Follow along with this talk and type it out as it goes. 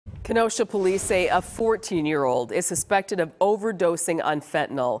Kenosha police say a 14-year-old is suspected of overdosing on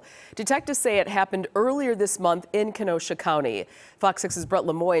fentanyl. Detectives say it happened earlier this month in Kenosha County. Fox 6's Brett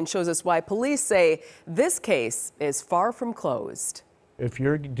Lemoyne shows us why police say this case is far from closed. If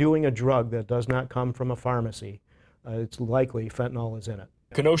you're doing a drug that does not come from a pharmacy, it's likely fentanyl is in it.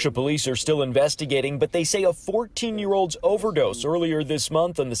 Kenosha police are still investigating, but they say a 14-year-old's overdose earlier this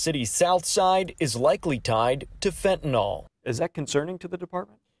month on the city's south side is likely tied to fentanyl. Is that concerning to the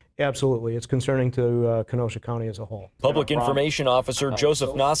department? Absolutely. It's concerning to Kenosha County as a whole. Public Information Officer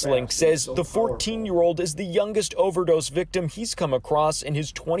Joseph Nosselink says the 14-year-old is the youngest overdose victim he's come across in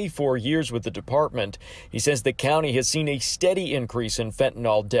his 24 years with the department. He says the county has seen a steady increase in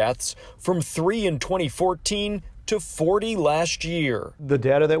fentanyl deaths from 3 in 2014 to 40 last year. The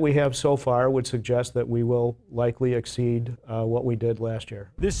data that we have so far would suggest that we will likely exceed what we did last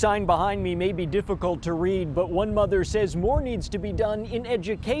year. This sign behind me may be difficult to read, but one mother says more needs to be done in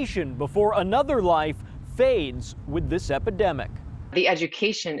education before another life fades with this epidemic. The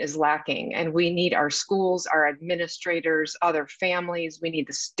education is lacking, and we need our schools, our administrators, other families. We need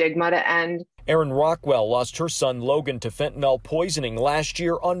the stigma to end. Erin Rockwell lost her son Logan to fentanyl poisoning last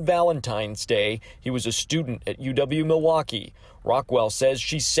year on Valentine's Day. He was a student at UW Milwaukee. Rockwell says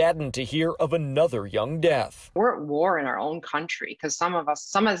she's saddened to hear of another young death. We're at war in our own country because some of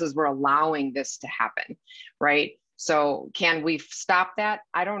us were allowing this to happen, right? So can we stop that?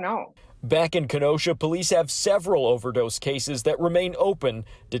 I don't know. Back in Kenosha, police have several overdose cases that remain open.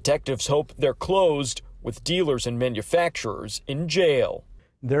 Detectives hope they're closed, with dealers and manufacturers in jail.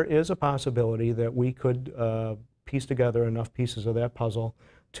 There is a possibility that we could piece together enough pieces of that puzzle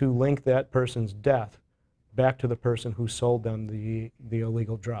to link that person's death back to the person who sold them the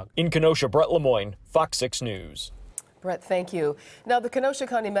illegal drug. In Kenosha, Brett Lemoyne, Fox 6 News. Brett, thank you. Now, the Kenosha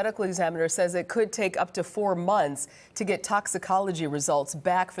County Medical Examiner says it could take up to 4 months to get toxicology results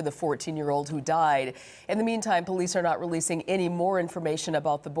back for the 14-year-old who died. In the meantime, police are not releasing any more information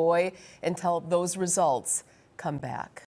about the boy until those results come back.